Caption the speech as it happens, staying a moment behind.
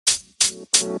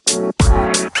Hello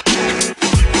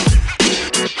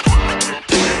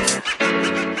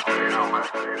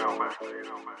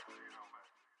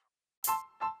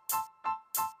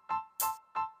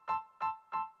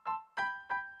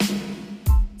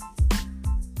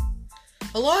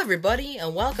everybody,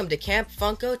 and welcome to Camp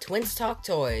Funko Twins Talk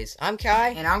Toys. I'm Kai.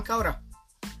 And I'm Coda.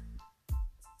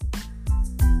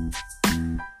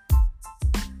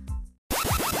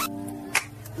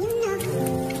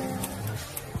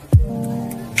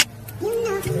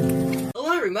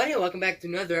 Hello everybody, and welcome back to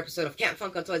another episode of Camp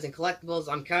Funko Toys and Collectibles.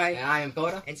 I'm Kai. And I am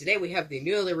Coda. And today we have the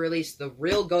newly released The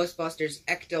Real Ghostbusters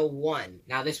Ecto-1.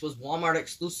 Now this was Walmart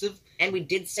exclusive. And we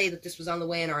did say that this was on the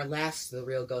way in our last The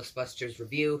Real Ghostbusters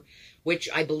review, which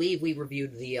I believe we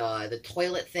reviewed the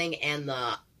toilet thing and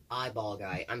the eyeball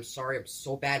guy. I'm sorry, I'm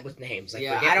so bad with names.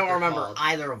 I don't remember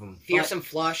either of them. Fearsome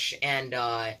Flush and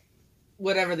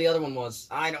whatever the other one was.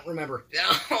 I don't remember.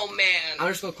 Oh man. I'm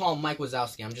just gonna call him Mike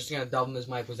Wazowski. I'm just gonna dub him as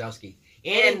Mike Wazowski.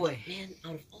 Anyway. Man,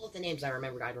 out of all of the names I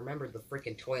remembered the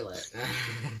freaking toilet.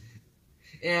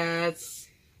 Yeah, it's...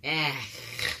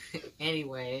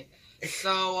 Anyway.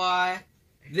 So,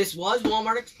 this was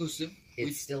Walmart exclusive.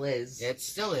 It still is. It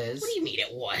still is. What do you mean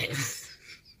it was?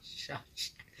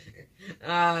 Shush.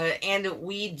 And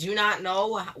we do not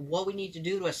know what we need to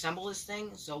do to assemble this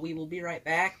thing, so we will be right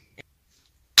back.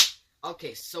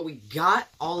 Okay, so we got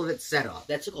all of it set up.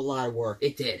 That took a lot of work.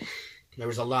 It did. There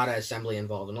was a lot of assembly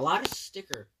involved, and a lot of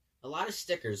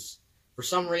stickers. For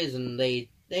some reason, they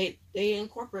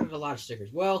incorporated a lot of stickers.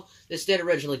 Well, this did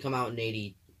originally come out in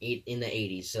the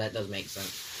 80s, so that does make sense.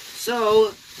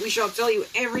 So, we shall tell you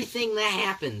everything that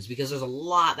happens, because there's a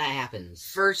lot that happens.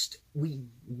 First, we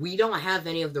don't have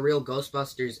any of the real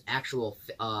Ghostbusters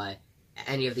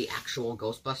any of the actual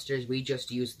Ghostbusters. We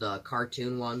just used the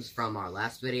cartoon ones from our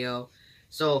last video.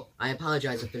 So, I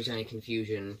apologize if there's any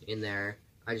confusion in there.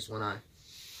 I just want to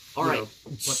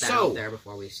put that out there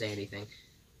before we say anything.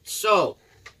 So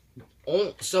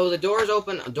the doors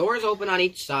open on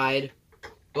each side,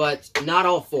 but not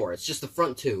all four. It's just the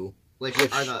front two. Which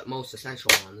are the most essential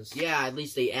ones. Yeah, at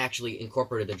least they actually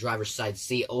incorporated the driver's side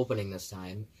seat opening this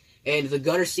time. And the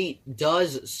gunner seat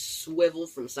does swivel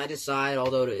from side to side,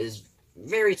 although it is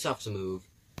very tough to move.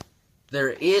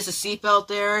 There is a seatbelt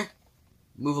there.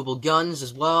 Movable guns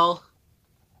as well.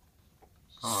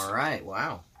 Alright,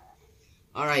 wow.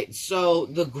 Alright, so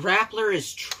the grappler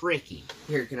is tricky.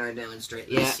 Here, can I demonstrate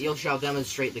this? Yeah, you shall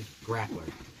demonstrate the grappler.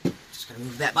 Just gonna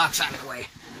move that box out of the way.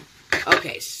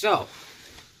 Okay, so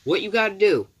what you gotta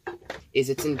do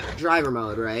is it's in driver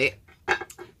mode, right?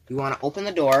 You wanna open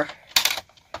the door.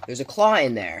 There's a claw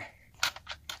in there.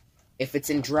 If it's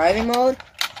in driving mode,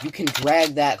 you can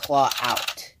drag that claw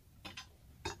out.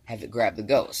 Have it grab the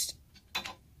ghost.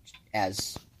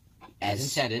 As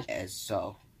intended. As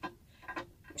so. I'm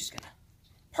just gonna...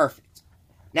 Perfect.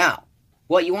 Now,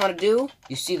 what you want to do,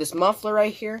 you see this muffler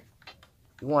right here?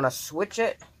 You want to switch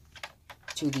it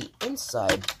to the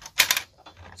inside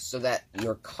so that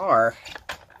your car,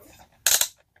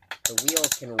 the wheels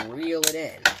can reel it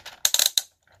in.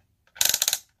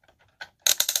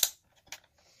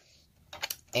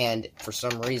 And for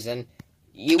some reason,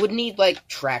 you would need, like,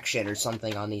 traction or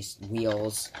something on these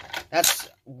wheels. That's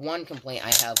one complaint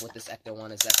I have with this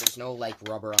Ecto-1, is that there's no, like,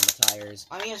 rubber on the tires.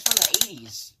 I mean, it's from the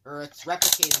 80s. Or it's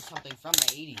replicating something from the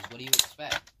 80s. What do you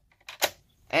expect?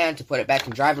 And to put it back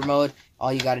in driver mode,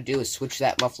 all you gotta do is switch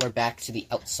that muffler back to the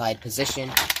outside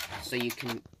position so you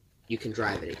can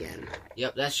drive it again.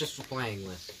 Yep, that's just for playing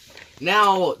with.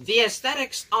 Now, the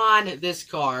aesthetics on this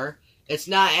car, it's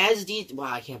not as wow,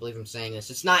 I can't believe I'm saying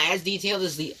this. It's not as detailed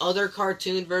as the other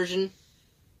cartoon version,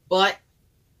 but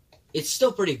it's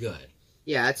still pretty good.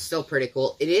 Yeah, it's still pretty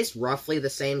cool. It is roughly the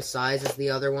same size as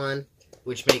the other one,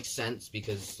 which makes sense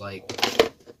because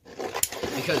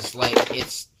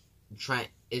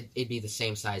it'd be the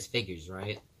same size figures,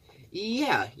 right?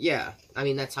 Yeah. I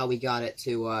mean, that's how we got it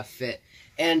to fit.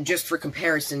 And just for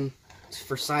comparison,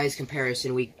 for size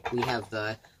comparison, we have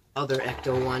the other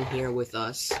Ecto-1 here with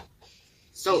us.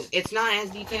 So it's not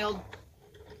as detailed.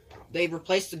 They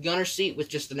replaced the gunner seat with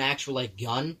just an actual, like,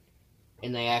 gun.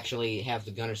 And they actually have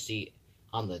the gunner seat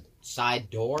on the side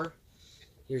door.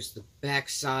 Here's the back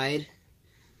side.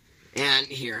 And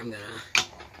here, I'm gonna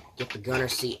get the gunner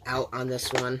seat out on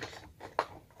this one.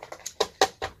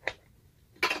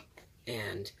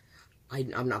 And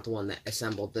I'm not the one that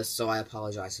assembled this, so I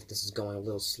apologize if this is going a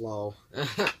little slow.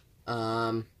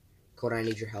 Coda, I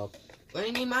need your help. What do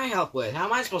you need my help with? How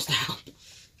am I supposed to help?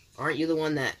 Aren't you the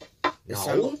one that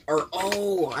assembled? Or,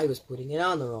 oh, I was putting it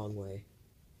on the wrong way.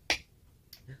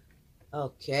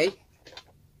 Okay.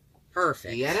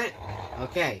 Perfect. You get it?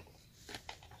 Okay.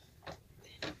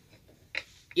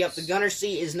 Yep, the gunner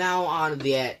seat is now on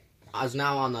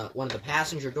one of the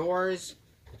passenger doors,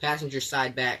 the passenger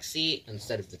side back seat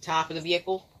instead of the top of the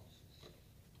vehicle.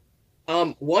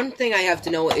 One thing I have to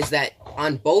know is that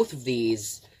on both of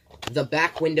these, the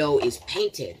back window is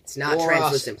painted. It's not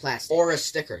translucent plastic. Or a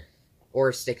sticker. Or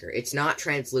a sticker. It's not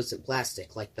translucent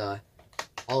plastic like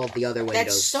all of the other windows.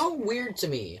 That's so weird to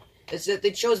me. It's that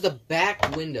they chose the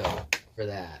back window for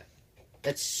that.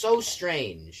 That's so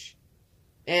strange.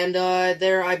 And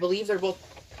I believe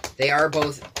they are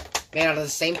both made out of the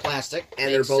same plastic.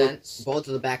 And Makes sense. Both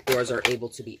of the back doors are able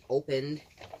to be opened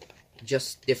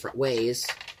just different ways.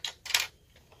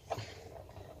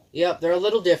 Yep, they're a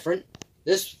little different.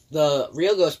 The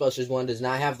real Ghostbusters one does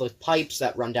not have the pipes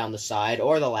that run down the side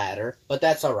or the ladder, but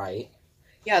that's alright.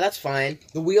 Yeah, that's fine.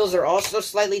 The wheels are also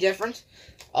slightly different.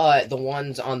 The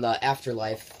ones on the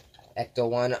Afterlife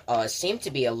Ecto-1 seem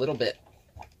to be a little bit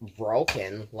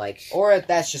broken, or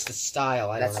that's just a style.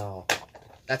 I don't know.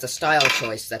 That's a style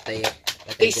choice that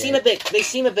they seem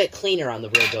a bit cleaner on the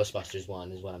real Ghostbusters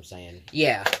one, is what I'm saying.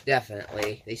 Yeah,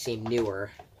 definitely. They seem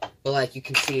newer, but you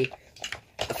can see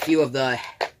a few of the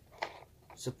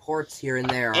supports here and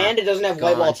there. And it doesn't have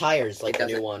white wall tires like the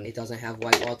new one. It doesn't have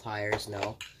white wall tires,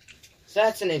 no. So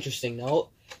that's an interesting note.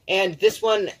 And this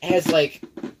one has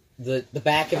the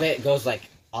back of it goes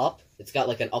up. It's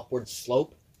got an upward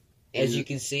slope, as you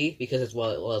can see, because it's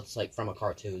from a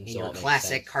cartoon. So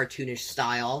classic cartoonish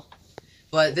style.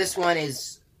 But this one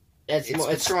is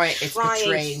it's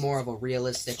portraying more of a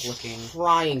realistic looking.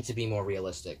 Trying to be more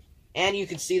realistic. And you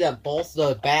can see that both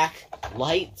the back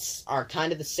lights are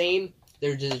kind of the same.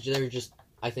 They're just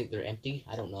I think they're empty.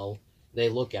 I don't know. They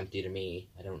look empty to me.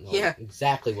 I don't know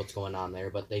exactly what's going on there,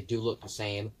 but they do look the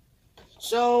same.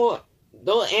 So,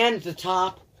 and the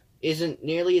top isn't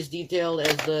nearly as detailed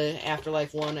as the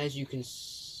Afterlife one, as you can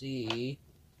see.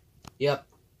 Yep,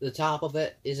 the top of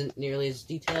it isn't nearly as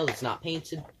detailed. It's not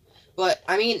painted. But,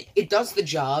 I mean, it does the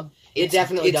job. It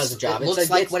definitely does the job. It looks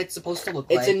like what it's supposed to look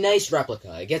like. It's a nice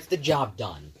replica. It gets the job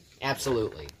done.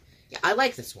 Absolutely. Yeah, I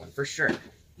like this one, for sure.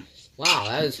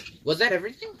 Wow, was that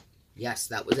everything? Yes,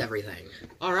 that was everything.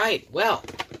 Alright, well,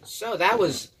 so that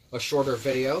was a shorter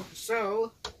video.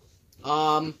 So,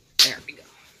 there we go.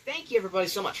 Thank you everybody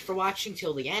so much for watching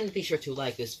till the end. Be sure to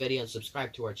like this video and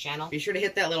subscribe to our channel. Be sure to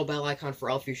hit that little bell icon for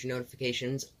all future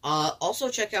notifications. Also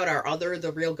check out our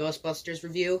The Real Ghostbusters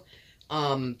review.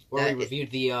 Where we reviewed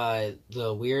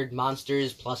the weird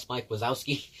monsters plus Mike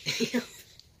Wazowski.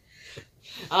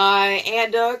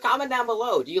 And comment down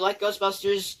below. Do you like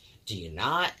Ghostbusters? Do you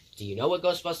not? Do you know what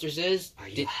Ghostbusters is?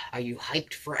 Are you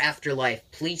hyped for Afterlife?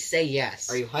 Please say yes.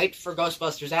 Are you hyped for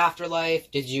Ghostbusters Afterlife?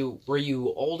 Are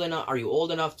you old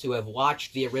enough to have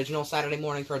watched the original Saturday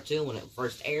morning cartoon when it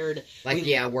first aired?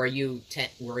 Were you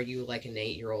like an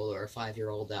 8-year-old or a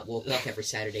 5-year-old that woke up every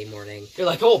Saturday morning? You're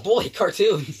like, oh boy,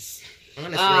 cartoons.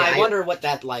 Honestly, I wonder what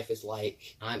that life is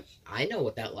like. I know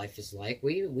what that life is like.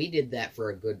 We did that for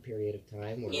a good period of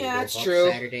time. Where yeah, we that's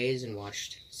true. Saturdays and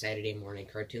watched Saturday morning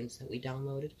cartoons that we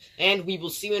downloaded. And we will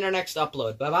see you in our next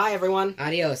upload. Bye bye, everyone.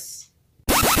 Adios.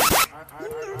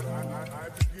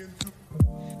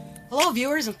 Hello,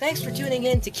 viewers, and thanks for tuning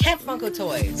in to Camp Funko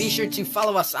Toys. Be sure to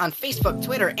follow us on Facebook,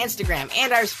 Twitter, Instagram,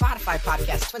 and our Spotify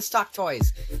podcast, Twins Talk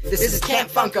Toys. This is Camp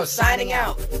Funko signing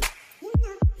out.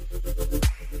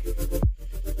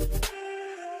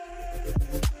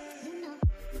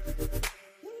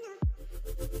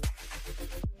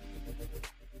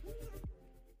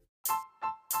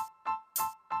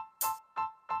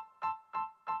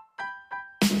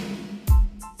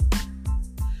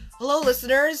 Hello,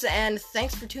 listeners, and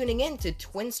thanks for tuning in to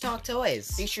Twins Talk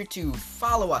Toys. Be sure to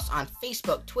follow us on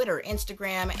Facebook, Twitter,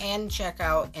 Instagram, and check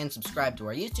out and subscribe to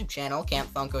our YouTube channel,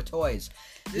 Camp Funko Toys.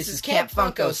 This is Camp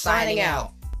Funko signing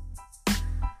out.